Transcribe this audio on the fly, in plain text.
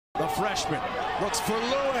freshman. Looks for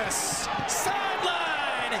Lewis.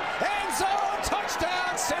 Sideline. End zone.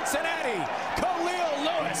 Touchdown, Cincinnati. Khalil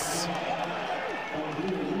Lewis.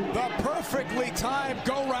 The perfectly timed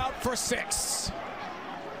go route for 6.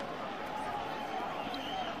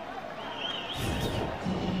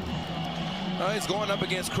 He's going up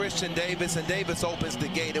against Christian Davis, and Davis opens the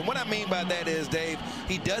gate. And what I mean by that is, Dave,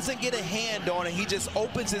 he doesn't get a hand on it. He just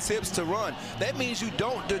opens his hips to run. That means you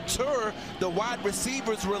don't deter the wide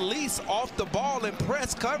receiver's release off the ball and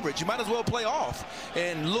press coverage. You might as well play off.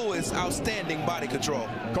 And Lewis, outstanding body control.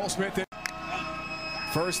 Goldsmith in.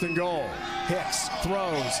 First and goal. Hicks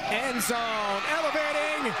throws. End zone.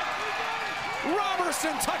 Elevating.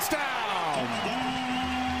 Robertson, touchdown.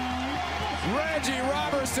 Reggie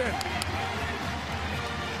Robertson.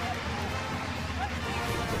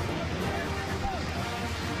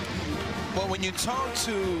 Well, when you talk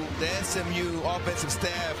to the SMU offensive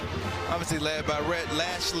staff, obviously led by Rhett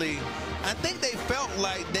Lashley, I think they felt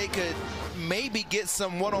like they could maybe get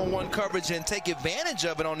some one-on-one coverage and take advantage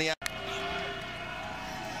of it on the outside.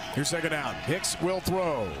 Here's second down. Hicks will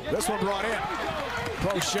throw. This one brought in.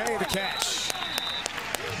 Crochet the catch.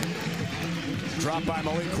 Dropped by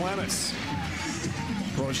Malik Clemens.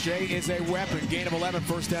 Crochet is a weapon. Gain of 11,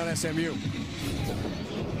 first down SMU.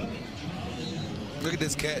 Look at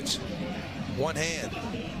this catch. One hand.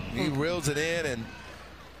 He reels it in, and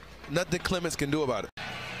nothing Clemens can do about it.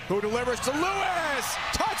 Who delivers to Lewis?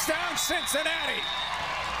 Touchdown, Cincinnati.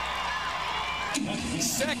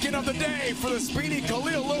 Second of the day for the speedy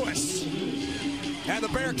Khalil Lewis. And the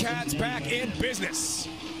Bearcats back in business.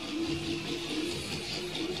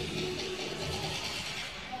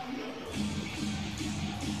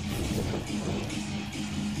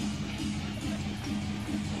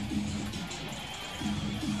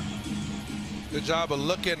 Good job of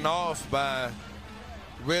looking off by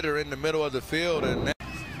Ritter in the middle of the field. And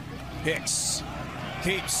Hicks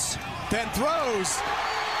keeps, then throws.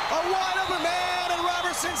 A wide open man, and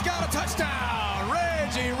Robertson's got a touchdown.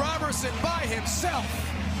 Reggie Robertson by himself.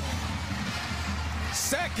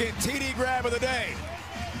 Second TD grab of the day.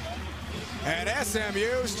 And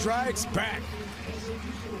SMU strikes back.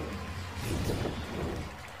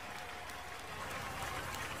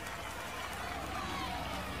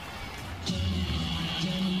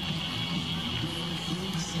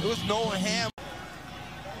 It was no ham.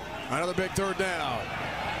 Another big third down.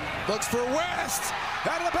 Looks for West.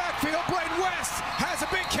 Out of the backfield, Braden West has a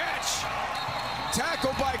big catch.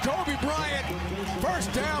 Tackled by Kobe Bryant.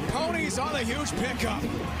 First down, Ponies on the huge pickup.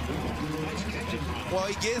 Well,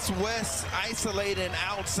 he gets West isolated and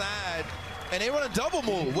outside, and they run a double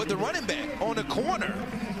move with the running back on the corner.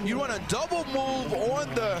 You run a double move on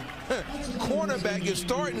the cornerback, your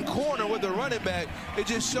starting corner with the running back. It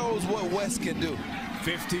just shows what West can do.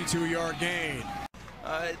 52-yard gain.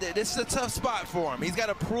 This is a tough spot for him. He's got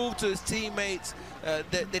to prove to his teammates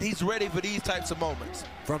that he's ready for these types of moments.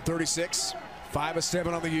 From 36, 5 of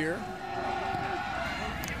 7 on the year.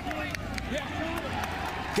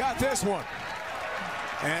 Got this one.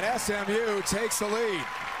 And SMU takes the lead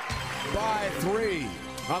by 3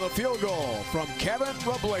 on the field goal from Kevin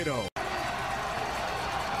Robledo.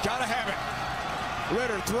 Gotta have it.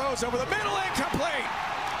 Ritter throws over the middle, incomplete.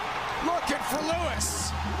 Looking for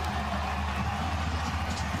Lewis.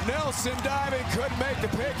 Nelson diving, couldn't make the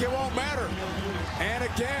pick, it won't matter. And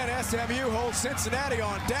again, SMU holds Cincinnati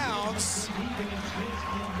on downs.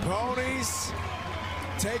 Ponies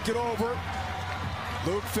take it over.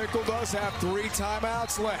 Luke Fickell does have 3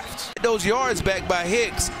 timeouts left. Those yards back by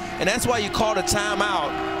Hicks, and that's why you call a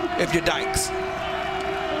timeout if you're Dykes.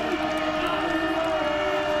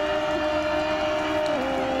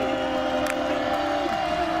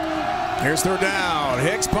 Here's third down.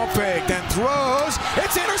 Hicks pump fake, then throws.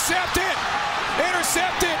 It's intercepted.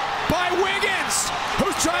 Intercepted by Wiggins,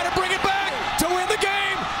 who's trying to bring it back to win the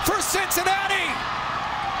game for Cincinnati.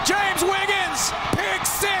 James Wiggins, pick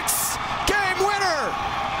 6, game winner.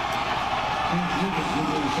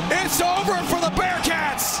 It's over for the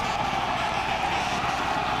Bearcats.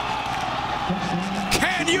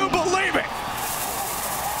 Can you believe it?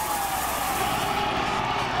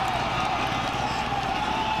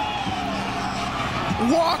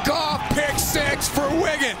 Walk-off pick 6 for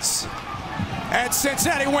Wiggins. And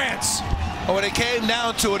Cincinnati wins. Oh, when it came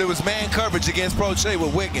down to it, it was man coverage against Prochet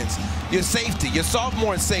with Wiggins. Your safety, your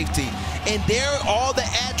sophomore safety. And there all the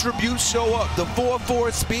attributes show up. The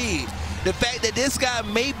 4.4 speed. The fact that this guy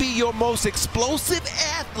may be your most explosive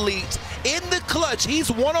athlete in the clutch.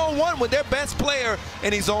 He's one-on-one with their best player,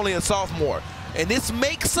 and he's only a sophomore. And this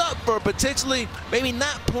makes up for potentially maybe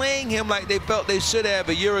not playing him like they felt they should have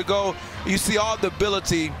a year ago. You see all the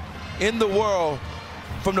ability in the world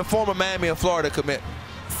from the former Miami of Florida commit.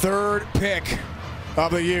 Third pick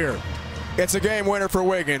of the year. It's a game winner for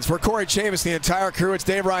Wiggins. For Corey Chavis, the entire crew, it's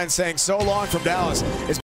Dave Ryan saying so long from Dallas. It's